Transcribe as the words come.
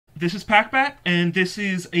this is Packbat, and this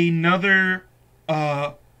is another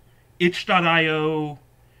itch.io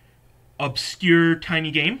obscure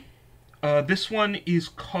tiny game. This one is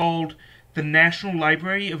called the National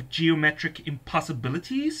Library of Geometric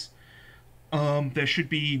Impossibilities. There should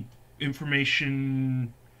be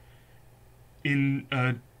information in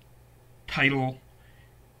title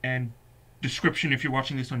and description if you're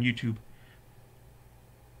watching this on YouTube.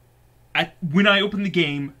 When I opened the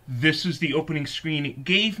game, this is the opening screen it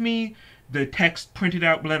gave me. The text printed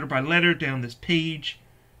out letter by letter down this page.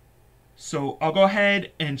 So I'll go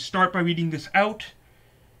ahead and start by reading this out.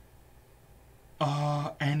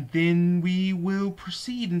 And then we will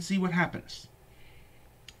proceed and see what happens.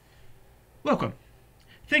 Welcome.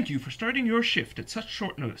 Thank you for starting your shift at such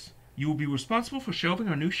short notice. You will be responsible for shelving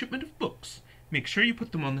our new shipment of books. Make sure you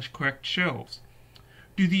put them on the correct shelves.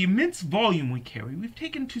 Due to the immense volume we carry, we've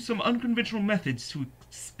taken to some unconventional methods to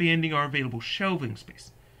expanding our available shelving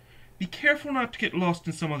space. Be careful not to get lost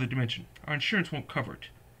in some other dimension. Our insurance won't cover it.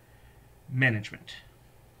 Management.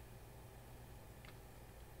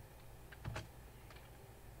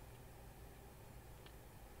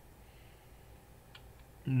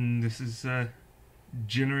 This is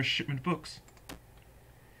generous shipment books.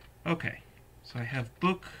 Okay, so I have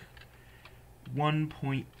book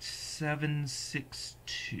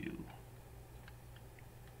 1.762.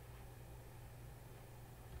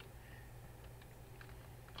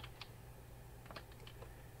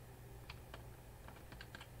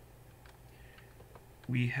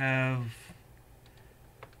 We have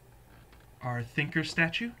our thinker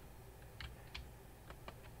statue.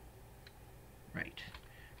 Right.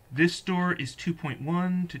 This door is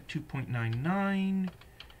 2.1 to 2.99.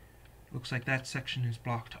 Looks like that section is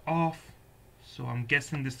blocked off. So I'm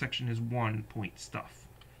guessing this section is 1 point stuff.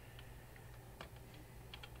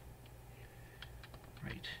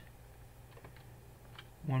 Right.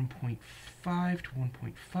 1.5 to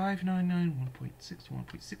 1.599, 1.6 to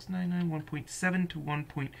 1.699, 1.7 to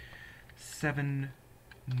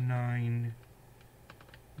 1.799.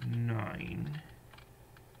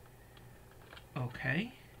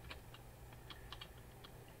 Okay.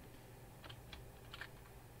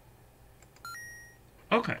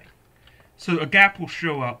 Okay. So a gap will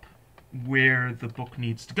show up where the book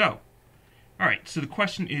needs to go. Alright, so the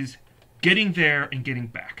question is getting there and getting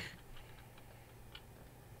back.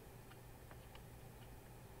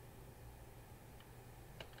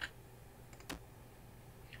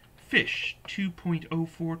 Fish,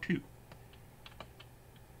 2.042.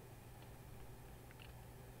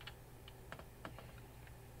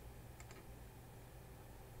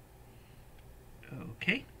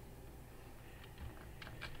 Okay.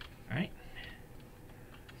 Alright.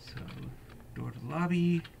 So, door to the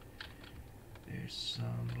lobby. There's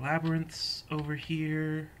some labyrinths over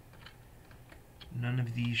here. None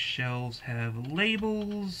of these shelves have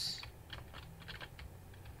labels.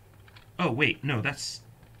 Oh, wait, no, that's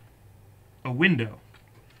a window.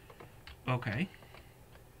 Okay.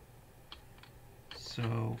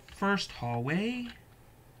 So, first hallway.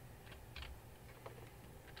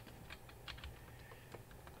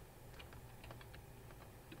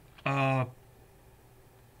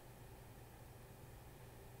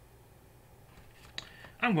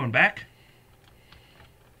 I'm going back.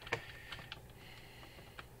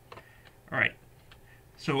 Alright.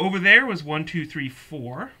 So over there was 1, 2, 3,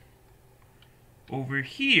 4. Over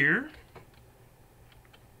here.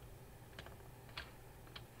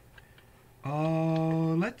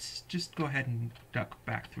 Let's just go ahead and duck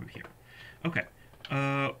back through here. Okay.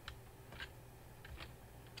 Over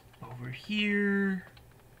here.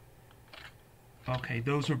 Okay,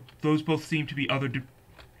 those both seem to be other.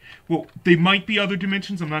 Well, they might be other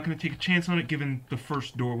dimensions. I'm not going to take a chance on it, given the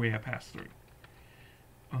first doorway I passed through.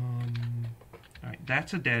 Alright,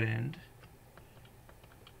 that's a dead end.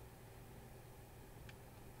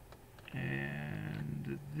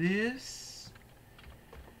 And this...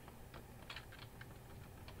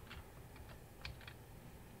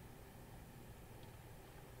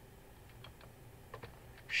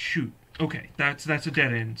 Shoot. Okay, that's a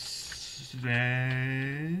dead end.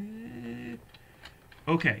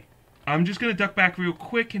 Okay. I'm just going to duck back real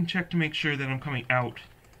quick and check to make sure that I'm coming out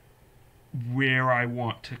where I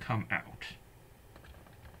want to come out.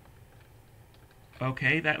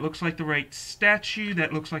 Okay, that looks like the right statue.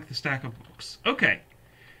 That looks like the stack of books. Okay.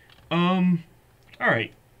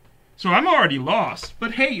 Alright. So I'm already lost,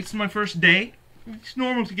 but hey, it's my first day. It's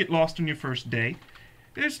normal to get lost on your first day.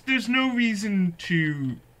 There's no reason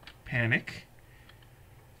to panic.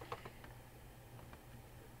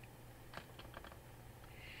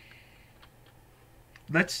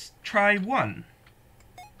 Let's try 1.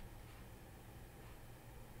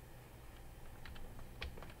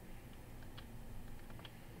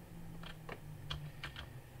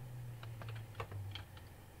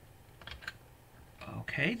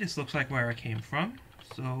 Okay, this looks like where I came from.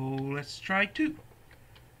 So let's try 2.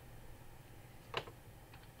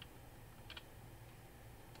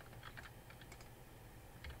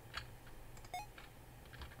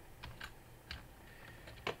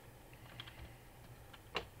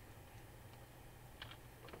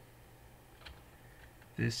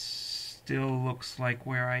 This still looks like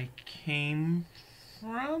where I came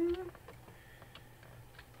from.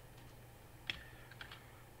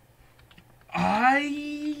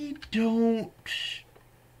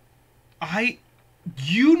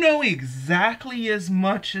 You know exactly as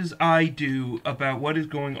much as I do about what is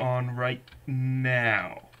going on right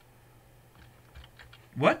now.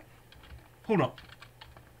 What? Hold on.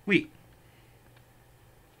 Wait.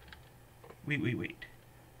 Wait.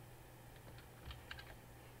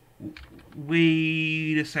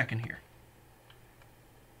 Wait a second here.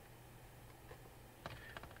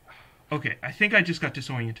 Okay, I think I just got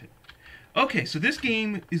disoriented. Okay, so this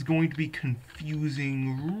game is going to be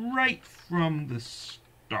confusing right from the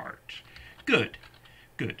start. Good.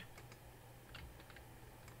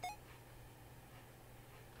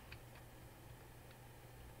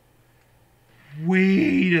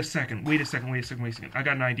 Wait a second. I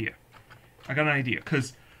got an idea.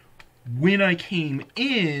 Because when I came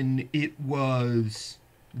in, it was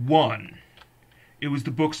 1. It was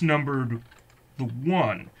the books numbered the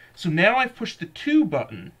 1. So now I've pushed the 2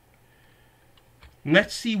 button.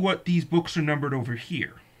 Let's see what these books are numbered over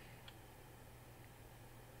here.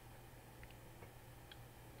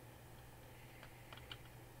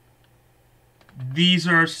 These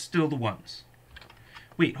are still the 1s.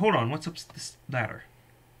 Wait, hold on. What's up this ladder?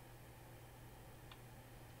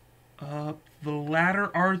 The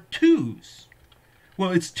ladder are 2s.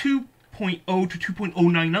 Well, it's 2.0 to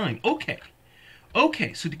 2.099.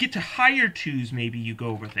 Okay, so to get to higher 2s, maybe you go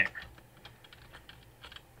over there.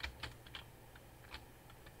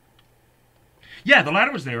 Yeah, the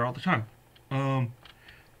ladder was there all the time.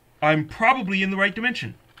 I'm probably in the right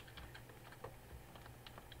dimension.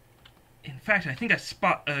 In fact, I think I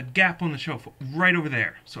spot a gap on the shelf right over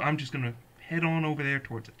there. So I'm just going to head on over there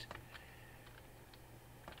towards it.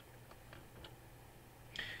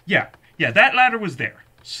 Yeah, that ladder was there.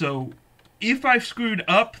 So if I've screwed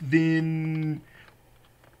up, then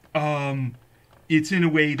it's in a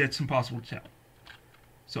way that's impossible to tell.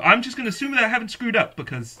 So I'm just going to assume that I haven't screwed up,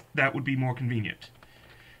 because that would be more convenient.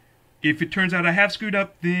 If it turns out I have screwed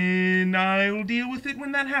up, then I'll deal with it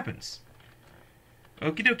when that happens.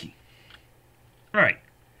 Okie dokie. Alright.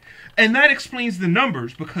 And that explains the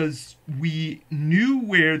numbers, because we knew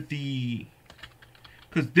where the...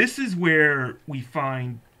 Because this is where we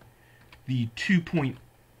find the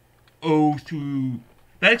 2.0 through...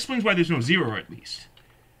 That explains why there's no 0, at least.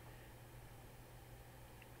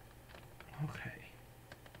 Okay.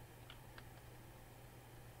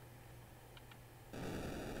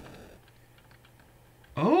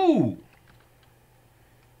 Oh!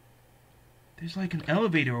 There's like an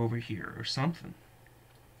elevator over here or something.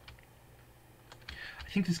 I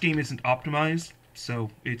think this game isn't optimized,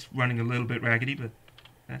 so it's running a little bit raggedy, but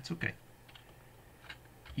that's okay.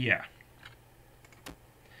 Yeah.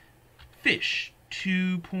 Fish.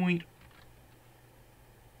 2.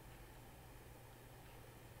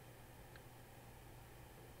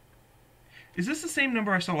 Is this the same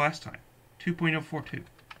number I saw last time? 2.042.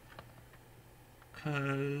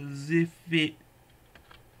 Because if it...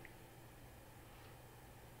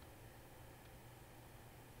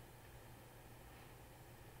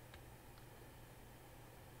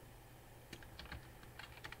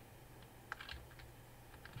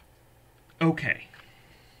 Okay.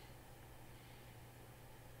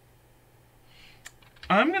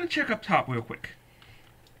 I'm going to check up top real quick.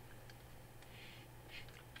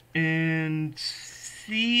 And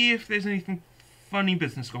see if there's anything funny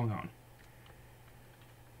business going on.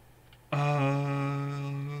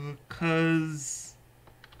 Cause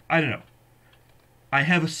I don't know. I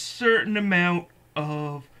have a certain amount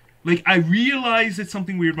of like I realize that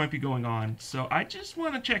something weird might be going on, so I just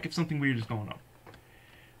want to check if something weird is going on.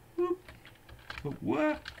 Whoop. But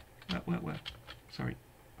what? Sorry.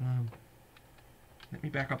 Let me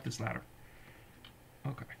back up this ladder.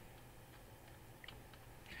 Okay.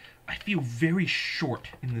 I feel very short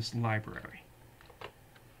in this library.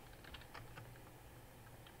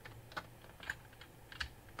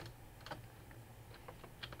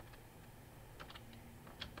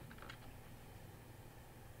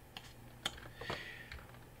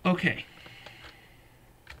 Okay.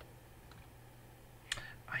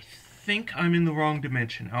 I think I'm in the wrong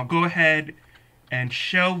dimension. I'll go ahead and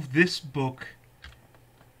shelve this book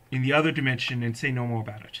in the other dimension and say no more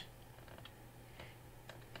about it.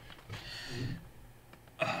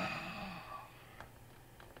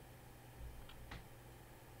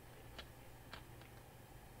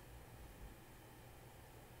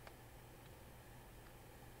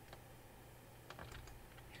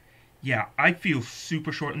 Yeah, I feel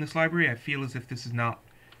super short in this library. I feel as if this is not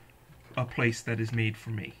a place that is made for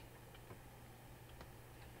me.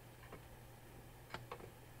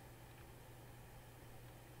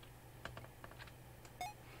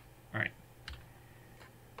 Alright.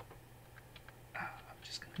 I'm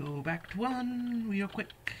just gonna go back to 1 real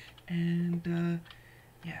quick. And,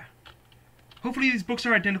 yeah. Hopefully these books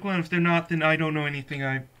are identical, and if they're not, then I don't know anything.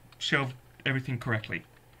 I shelved everything correctly.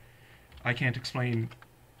 I can't explain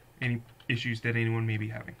any issues that anyone may be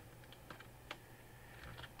having.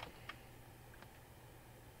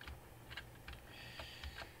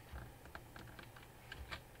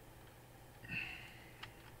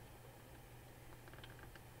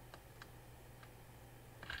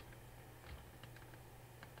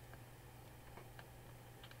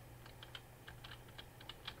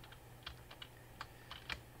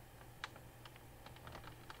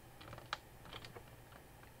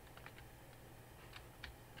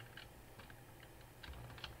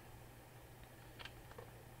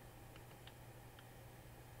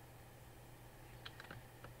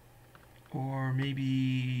 Or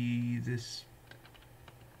maybe this...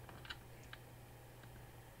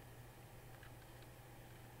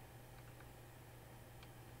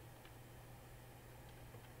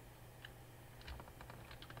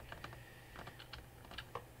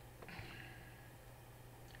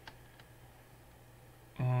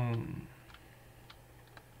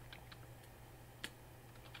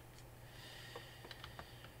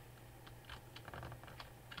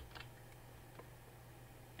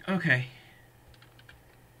 Okay.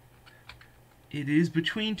 It is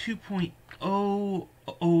between 2.000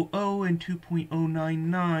 and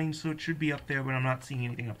 2.099, so it should be up there, but I'm not seeing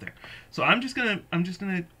anything up there. So I'm just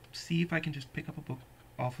gonna see if I can just pick up a book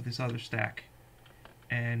off of this other stack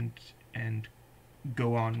and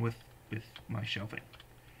go on with my shelving.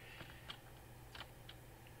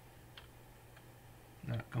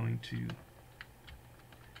 Not going to...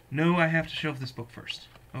 No, I have to shelve this book first.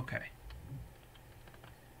 Okay.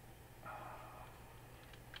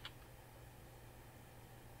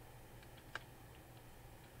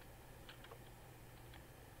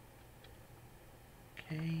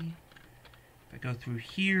 Okay. If I go through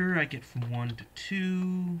here, I get from 1 to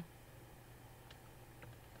 2.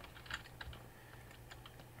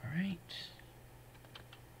 Alright.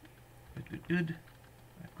 Good.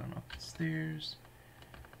 I've gone up the stairs.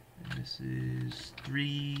 And this is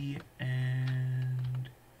 3 and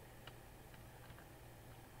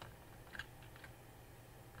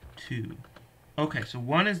 2. Okay, so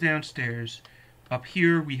 1 is downstairs. Up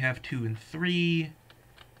here we have 2 and 3.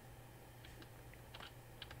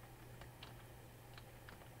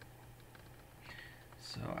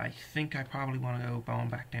 So I think I probably want to go on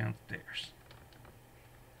back downstairs.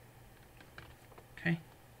 Okay.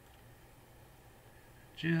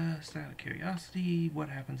 Just out of curiosity, what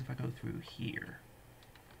happens if I go through here?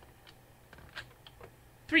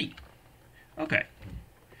 3. Okay.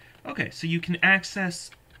 Okay, so you can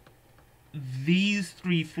access these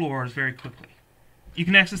 3 floors very quickly. You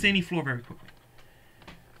can access any floor very quickly.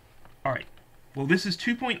 Alright. Well, this is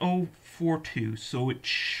 2.042, so it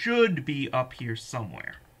should be up here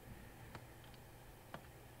somewhere.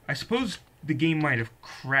 I suppose the game might have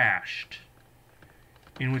crashed,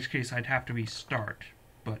 in which case I'd have to restart,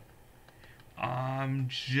 but I'm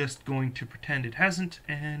just going to pretend it hasn't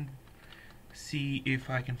and see if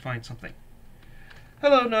I can find something.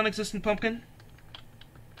 Hello, non-existent pumpkin.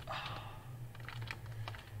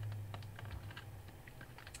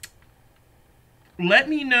 Let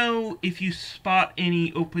me know if you spot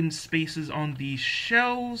any open spaces on these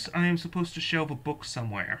shelves. I am supposed to shelve a book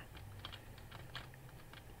somewhere.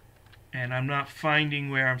 And I'm not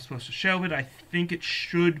finding where I'm supposed to shelve it. I think it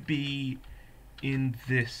should be in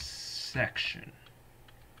this section.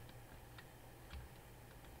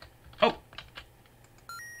 Oh!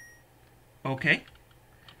 Okay.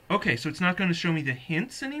 Okay, so it's not going to show me the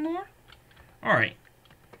hints anymore? Alright.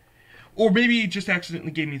 Or maybe it just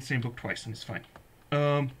accidentally gave me the same book twice, and it's fine.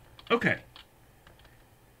 Okay.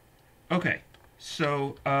 Okay.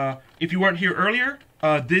 So, if you weren't here earlier,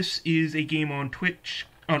 this is a game on Twitch,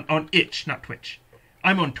 on itch, not Twitch.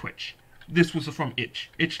 I'm on Twitch. This was from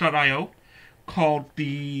itch.io, called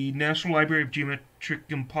the National Library of Geometric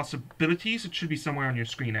Impossibilities. It should be somewhere on your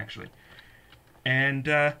screen, actually. And,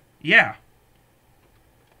 yeah.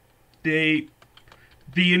 The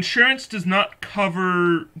insurance does not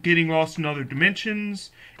cover getting lost in other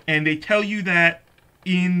dimensions, and they tell you that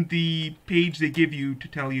in the page they give you to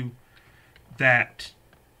tell you that,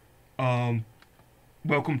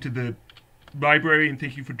 welcome to the library and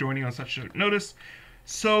thank you for joining on such short notice.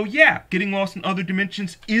 So yeah, getting lost in other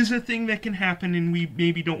dimensions is a thing that can happen, and we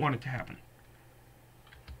maybe don't want it to happen.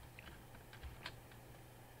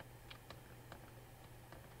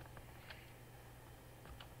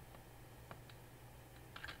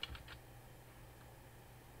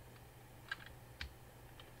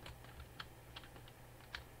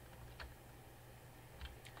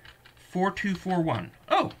 Four two four one.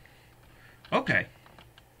 Oh, okay.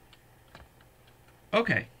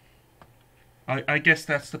 Okay. I guess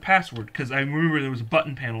that's the password, because I remember there was a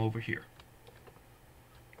button panel over here.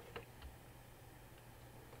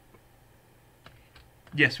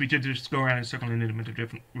 Yes, we did just go around in a circle and hit him into a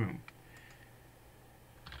different room.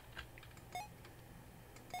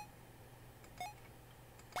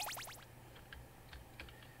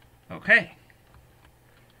 Okay.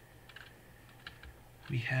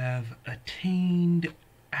 We have attained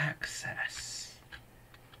access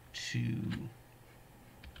to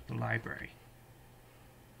the library.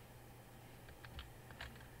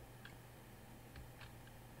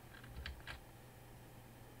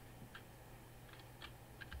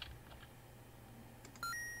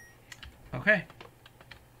 Okay.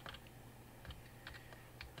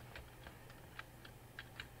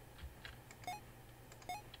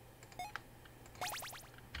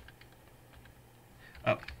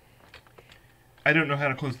 Oh. I don't know how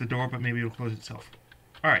to close the door, but maybe it'll close itself.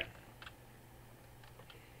 Alright.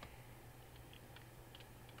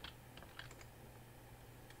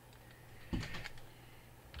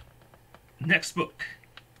 Next book.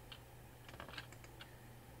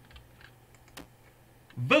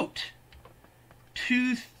 Vote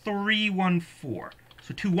 2314.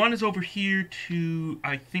 So 21 is over here.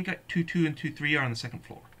 I think 22 and 23 are on the second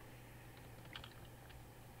floor.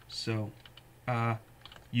 So,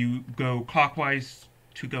 you go clockwise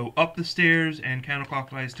to go up the stairs and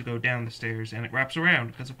counterclockwise to go down the stairs, and it wraps around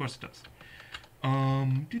because of course it does.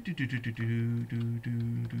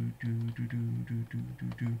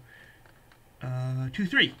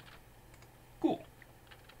 2-3. Cool.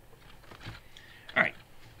 All right.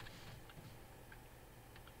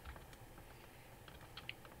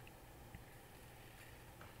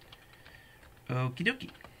 Okie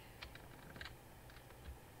dokie.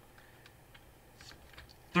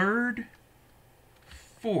 Third,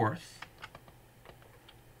 fourth.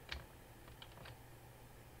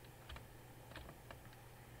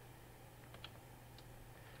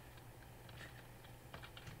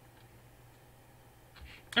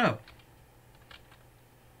 Oh.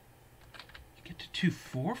 You get to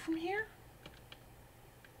 2-4 from here?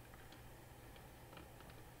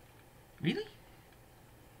 Really?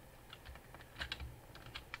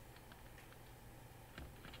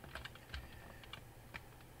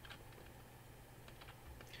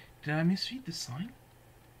 Did I misread the sign?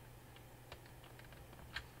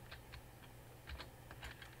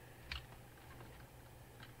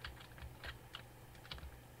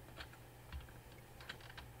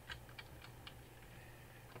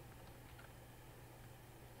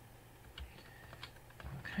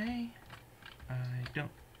 Okay. I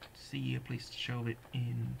don't see a place to show it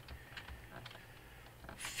in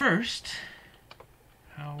first.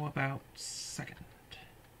 How about second?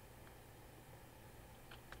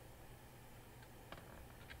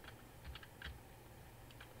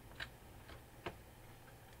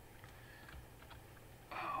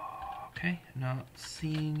 Okay, not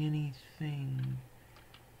seeing anything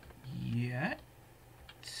yet.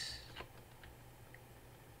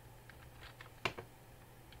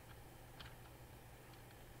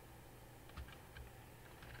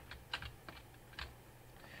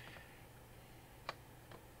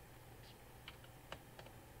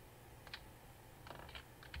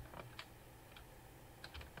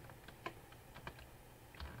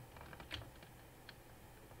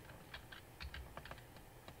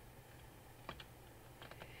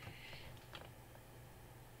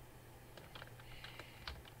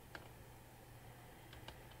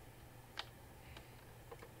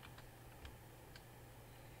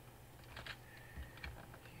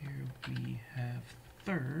 We have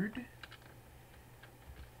third.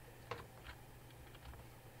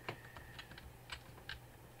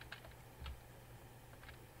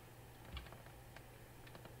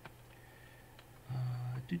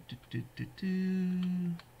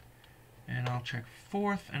 And I'll check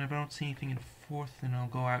fourth, and if I don't see anything in fourth, then I'll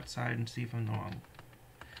go outside and see if I'm in the wrong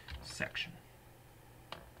section.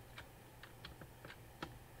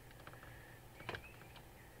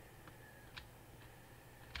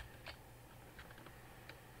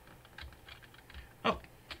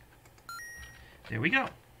 There we go.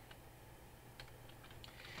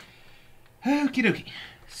 Okie dokie.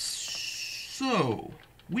 So,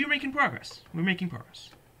 we're making progress. We're making progress.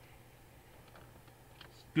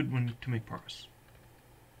 It's a good one to make progress.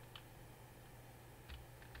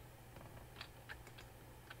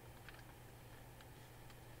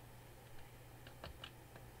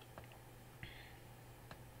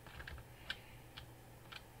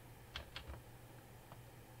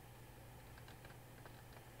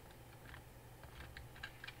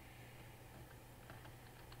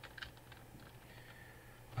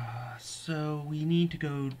 So we need to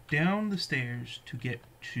go down the stairs to get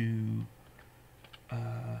to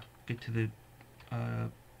the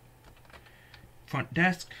front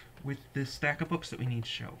desk with this stack of books that we need to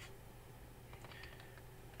shelve.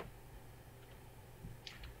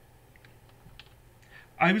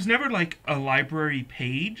 I was never like a library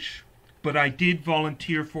page, but I did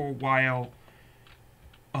volunteer for a while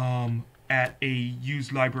at a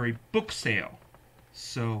used library book sale.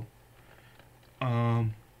 So,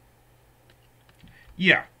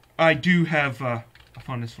 yeah, I do have a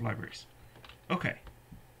fondness for libraries. Okay.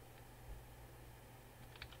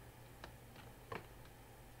 A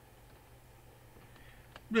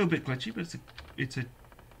little bit glitchy, but it's a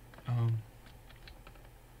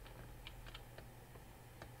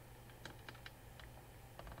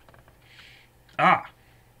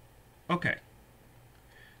okay.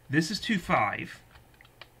 This is 2.5.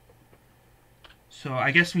 So I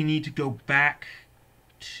guess we need to go back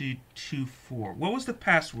to 2.4. What was the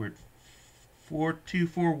password?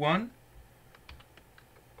 4241?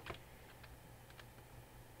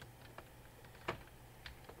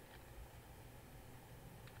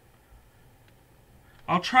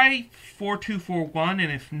 I'll try 4241,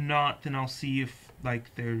 and if not, then I'll see if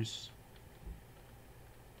like there's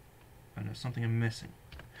I don't know, something I'm missing.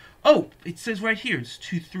 Oh, it says right here it's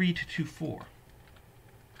 23 to 24.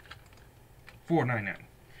 499.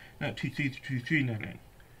 Not 23 to 2399.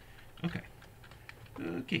 Okay.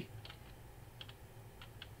 Okay.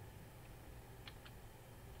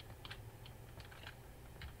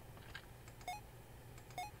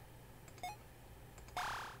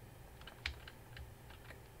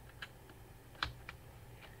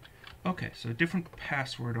 Okay, so a different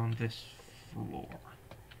password on this floor.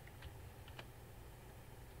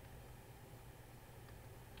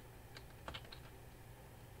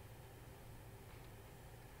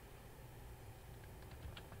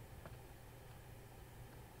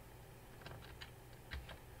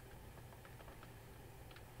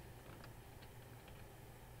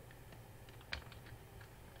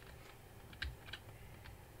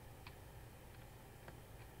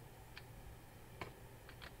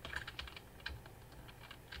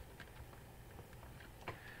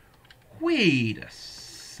 Wait a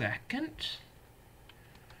second.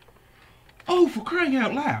 Oh, for crying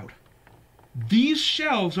out loud. These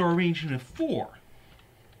shelves are arranged in a 4.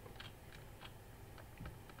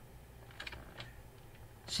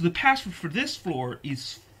 So the password for this floor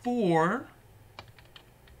is 4...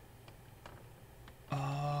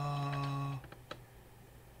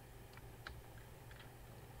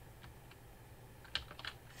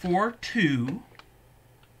 4-2...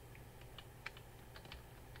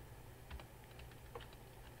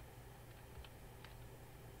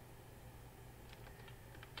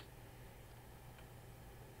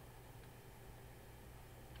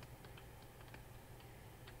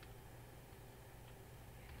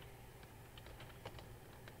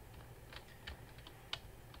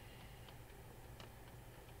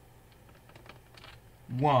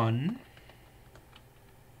 1...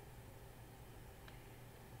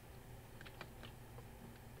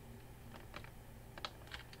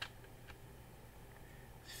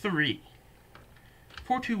 3.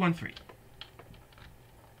 4213.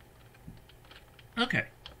 Okay.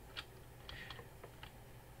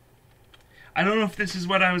 I don't know if this is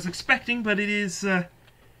what I was expecting, but it is, this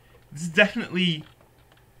is definitely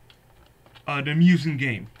an amusing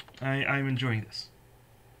game. I'm enjoying this.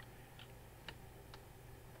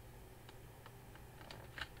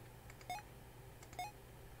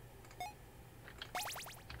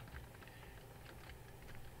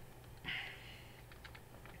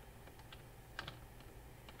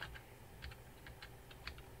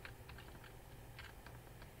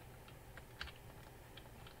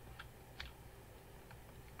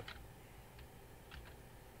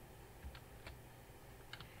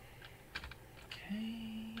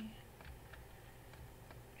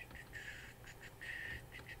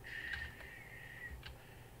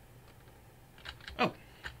 Oh.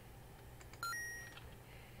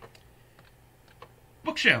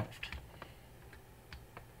 Bookshelved.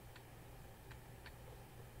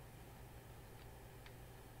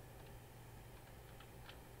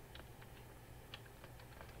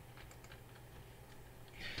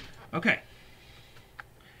 Okay.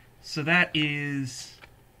 So that is...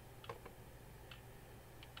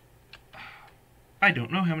 I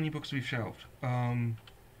don't know how many books we've shelved. 1,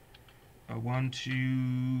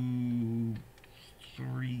 2,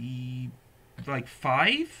 3... like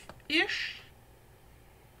 5-ish?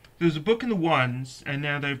 There's a book in the 1s, and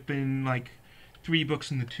now there have been like 3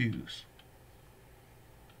 books in the 2s.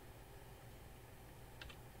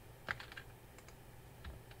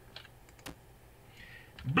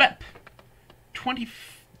 Blep!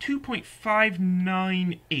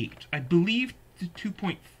 2.598. I believe the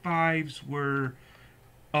 2.5s were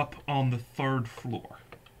up on the 3rd floor.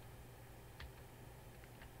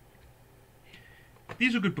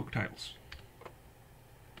 These are good book titles.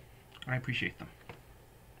 I appreciate them.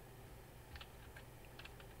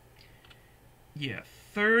 Yeah,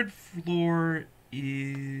 3rd floor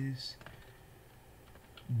is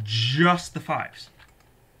just the 5s.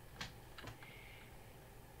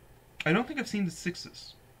 I don't think I've seen the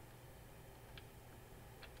 6s.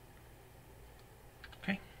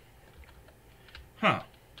 Okay. Huh.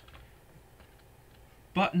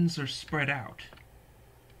 Buttons are spread out.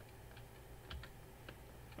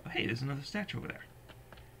 Oh, hey, there's another statue over there.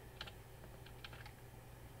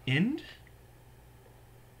 End?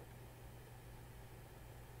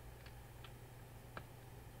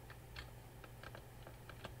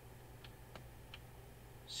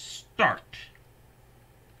 Start.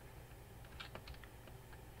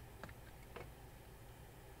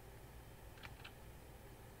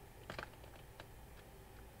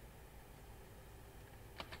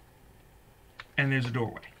 And there's a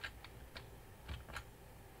doorway.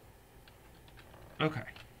 Okay.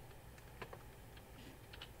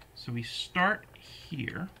 So we start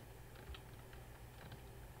here.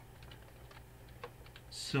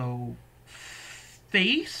 So,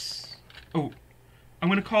 face. Oh, I'm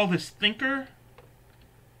going to call this thinker.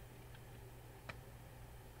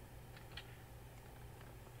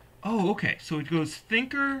 Oh, okay. So it goes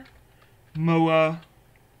thinker, Moa,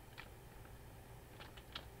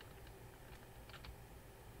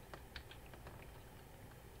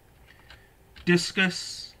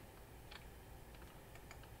 discus,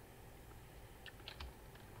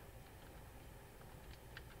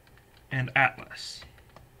 and atlas.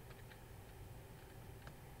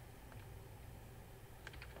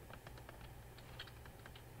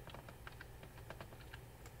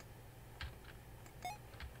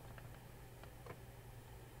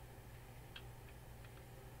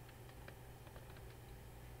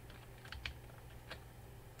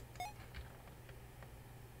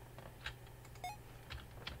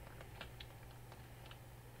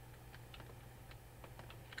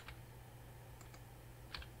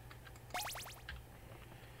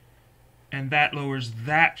 And that lowers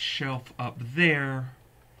that shelf up there,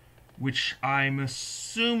 which I'm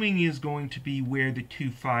assuming is going to be where the 2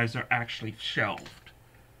 5s are actually shelved.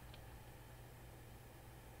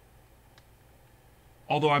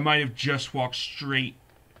 Although I might have just walked straight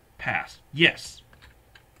past. Yes.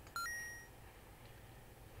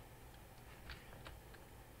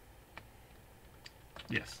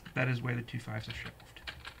 Yes, that is where the 2 5s are shelved.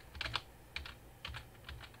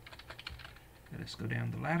 Let us go down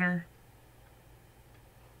the ladder.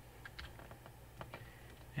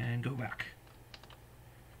 And go back.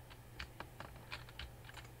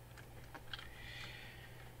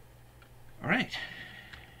 All right.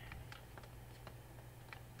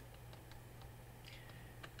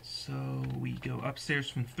 So we go upstairs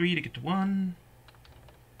from 3 to get to 1.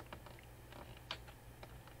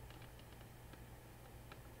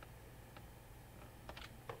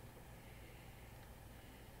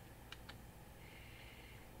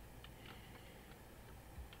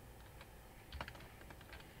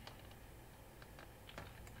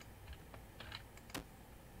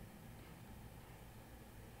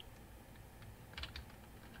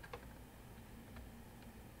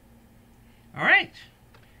 All right.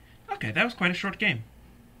 Okay, that was quite a short game.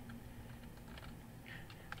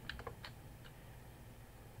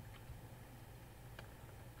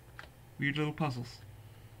 Weird little puzzles.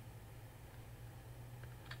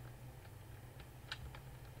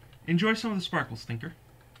 Enjoy some of the sparkles, Thinker.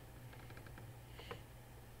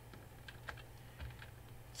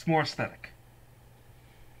 It's more aesthetic.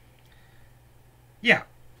 Yeah,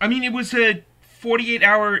 I mean, it was a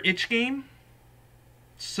 48-hour itch game,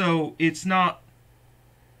 so it's not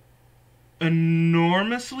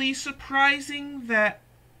enormously surprising that...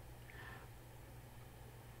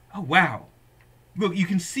 Oh, wow. Look, you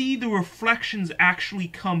can see the reflections actually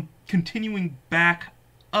come continuing back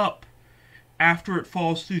up after it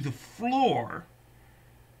falls through the floor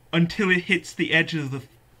until it hits the edge of the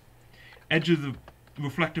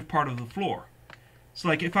reflective part of the floor. So,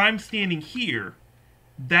 like, if I'm standing here,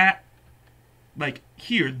 that, like,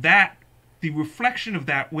 here, that, the reflection of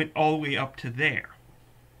that went all the way up to there.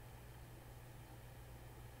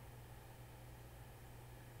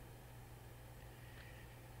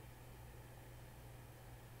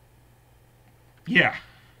 Yeah.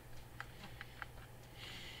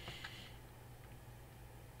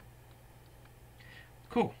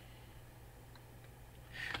 Cool.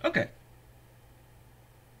 Okay.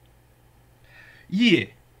 Yeah.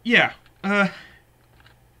 Yeah.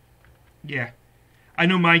 Yeah. I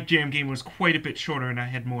know my jam game was quite a bit shorter and I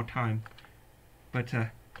had more time. But,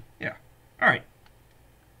 yeah. Alright.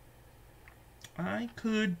 I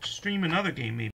could stream another game, maybe.